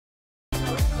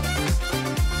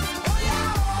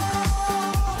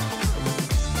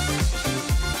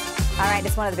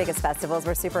It's one of the biggest festivals.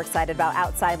 We're super excited about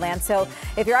Outside Lands. So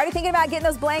if you're already thinking about getting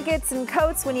those blankets and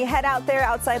coats when you head out there,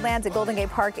 Outside Lands at Golden Gate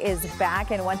Park is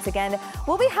back. And once again,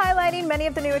 we'll be highlighting many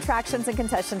of the new attractions and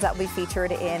concessions that will be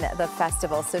featured in the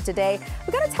festival. So today,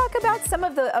 we're going to talk about some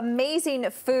of the amazing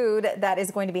food that is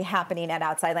going to be happening at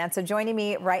Outside Lands. So joining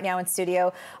me right now in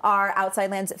studio are Outside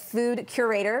Lands food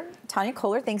curator, Tanya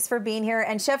Kollar. Thanks for being here.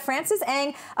 And Chef Francis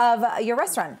Ang of your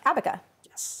restaurant, Abacá.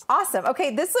 Awesome.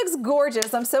 Okay, this looks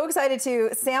gorgeous. I'm so excited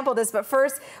to sample this. But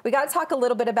first, we got to talk a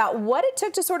little bit about what it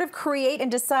took to sort of create and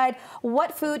decide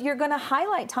what food you're going to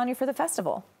highlight, Tanya, for the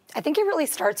festival. I think it really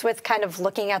starts with kind of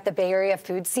looking at the Bay Area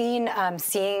food scene,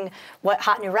 seeing what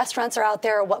hot new restaurants are out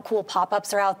there, what cool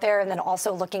pop-ups are out there, and then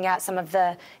also looking at some of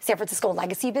the San Francisco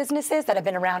legacy businesses that have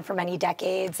been around for many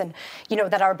decades and, you know,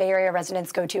 that our Bay Area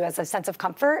residents go to as a sense of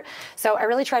comfort. So I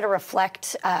really try to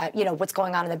reflect, you know, what's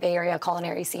going on in the Bay Area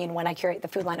culinary scene when I curate the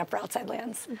food lineup for Outside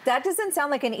Lands. That doesn't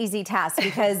sound like an easy task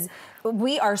because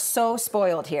we are so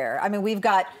spoiled here. I mean, we've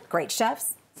got great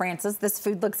chefs. Francis, this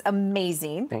food looks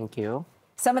amazing. Thank you.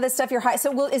 Some of the stuff you're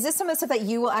so is this some of the stuff that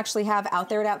you will actually have out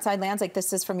there at Outside Lands? Like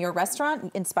this is from your restaurant,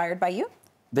 inspired by you?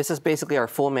 This is basically our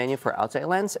full menu for Outside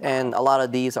Lands, and a lot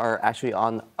of these are actually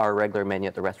on our regular menu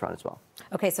at the restaurant as well.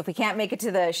 Okay, so if we can't make it to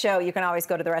the show, you can always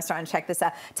go to the restaurant and check this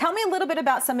out. Tell me a little bit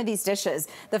about some of these dishes.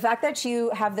 The fact that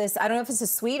you have this, I don't know if it's a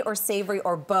sweet or savory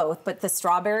or both, but the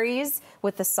strawberries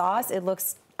with the sauce, it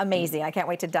looks amazing. I can't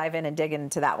wait to dive in and dig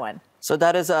into that one. So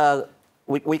that is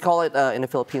we call it in the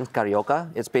Philippines carioca.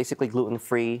 It's basically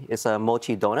gluten-free. It's a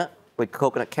mochi donut with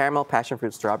coconut caramel, passion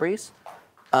fruit, strawberries.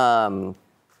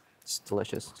 It's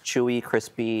delicious. Chewy,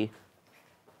 crispy,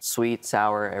 sweet,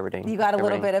 sour, everything. You got a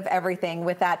little bit of everything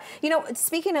with that. You know,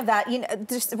 speaking of that, you know,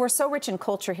 we're so rich in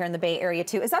culture here in the Bay Area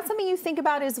too. Is that something you think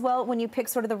about as well when you pick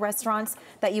sort of the restaurants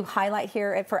that you highlight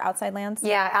here for Outside Lands?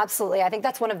 Yeah, absolutely. I think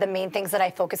that's one of the main things that I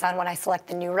focus on when I select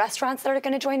the new restaurants that are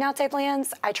going to join Outside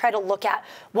Lands. I try to look at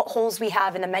what holes we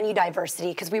have in the menu diversity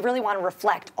because we really want to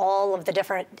reflect all of the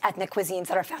different ethnic cuisines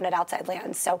that are found at Outside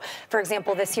Lands. So, for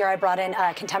example, this year I brought in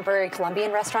a contemporary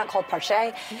Colombian restaurant called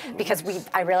Parche because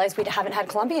I realized we haven't had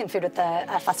Colombian food at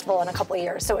the festival in a couple of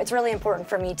years. So it's really important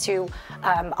for me to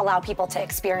allow people to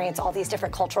experience all these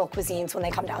different cultural cuisines when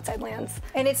they come to Outside Lands.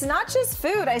 And it's not just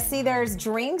food. I see there's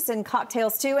drinks and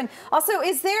cocktails too. And also,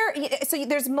 so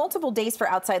there's multiple days for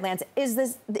Outside Lands.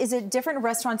 Is it different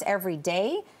restaurants every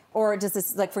day? Or does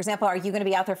this, like, for example, are you going to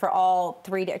be out there for all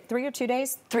 3 or 2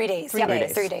 days? 3 days. 3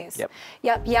 days. 3 days.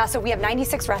 Yep. Yeah, so we have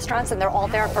 96 restaurants, and they're all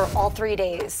there for all 3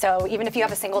 days. So even if you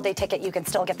have a single-day ticket, you can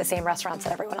still get the same restaurants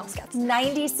that everyone else gets.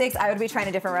 96. I would be trying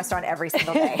a different restaurant every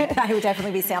single day. I would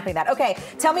definitely be sampling that. Okay,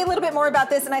 tell me a little bit more about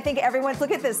this. And I think everyone's,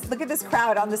 look at this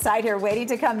crowd on the side here waiting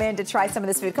to come in to try some of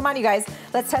this food. Come on, you guys.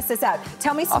 Let's test this out.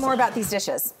 Tell me some more about these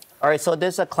dishes. All right, so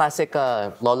this is a classic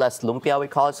Lola's lumpia, we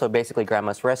call it. So basically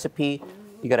grandma's recipe.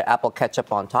 You got an apple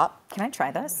ketchup on top. Can I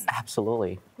try this?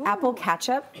 Absolutely. Apple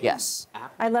ketchup? Yes.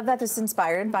 I love that this is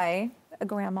inspired by a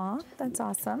grandma. That's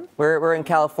awesome. We're in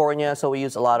California, so we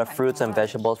use a lot of fruits and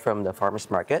vegetables from the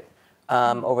farmer's market.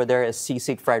 Over there is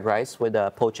sisig fried rice with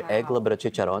a poached egg, a little bit of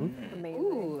chicharron.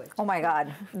 Oh my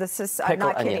God, this is, I'm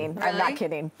not kidding. I'm not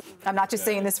kidding. I'm not just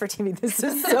saying this for TV. This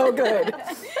is so good.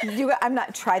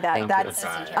 Try that. That's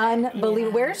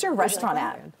unbelievable. Where's your restaurant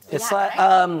at?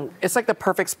 It's like the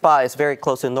perfect spot. It's very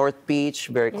close to North Beach,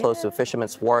 very close to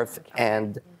Fisherman's Wharf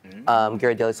and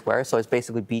Ghirardelli Square. So it's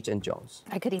basically Beach and Jones.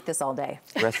 I could eat this all day.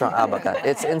 Restaurant Abacá.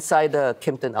 It's inside the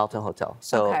Kimpton Alton Hotel.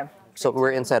 So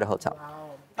we're inside a hotel.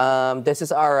 This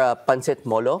is our pancit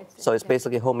molo. So it's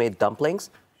basically homemade dumplings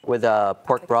with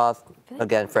pork broth,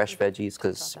 again, fresh veggies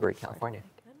because we're in California.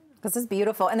 This is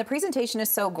beautiful. And the presentation is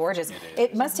so gorgeous.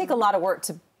 It must take a lot of work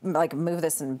to like move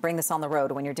this and bring this on the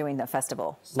road when you're doing the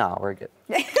festival. No, we're good.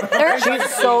 He's like,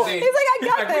 I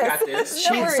got this.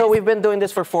 So we've been doing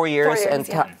this for 4 years,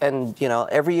 and you know,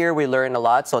 every year we learn a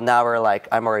lot. So now we're like,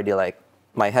 I'm already like,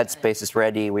 my headspace is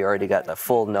ready. We already got the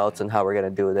full notes on how we're gonna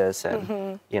do this,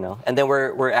 and you know, and then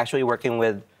we're actually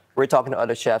we're talking to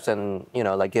other chefs and you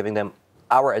know, like giving them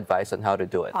our advice on how to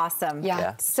do it. Awesome.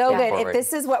 Yeah. So good. If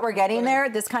this is what we're getting there,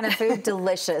 this kind of food,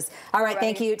 delicious. All right.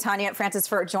 Thank you, Tanya and Francis,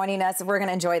 for joining us. We're going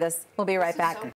to enjoy this. We'll be right back.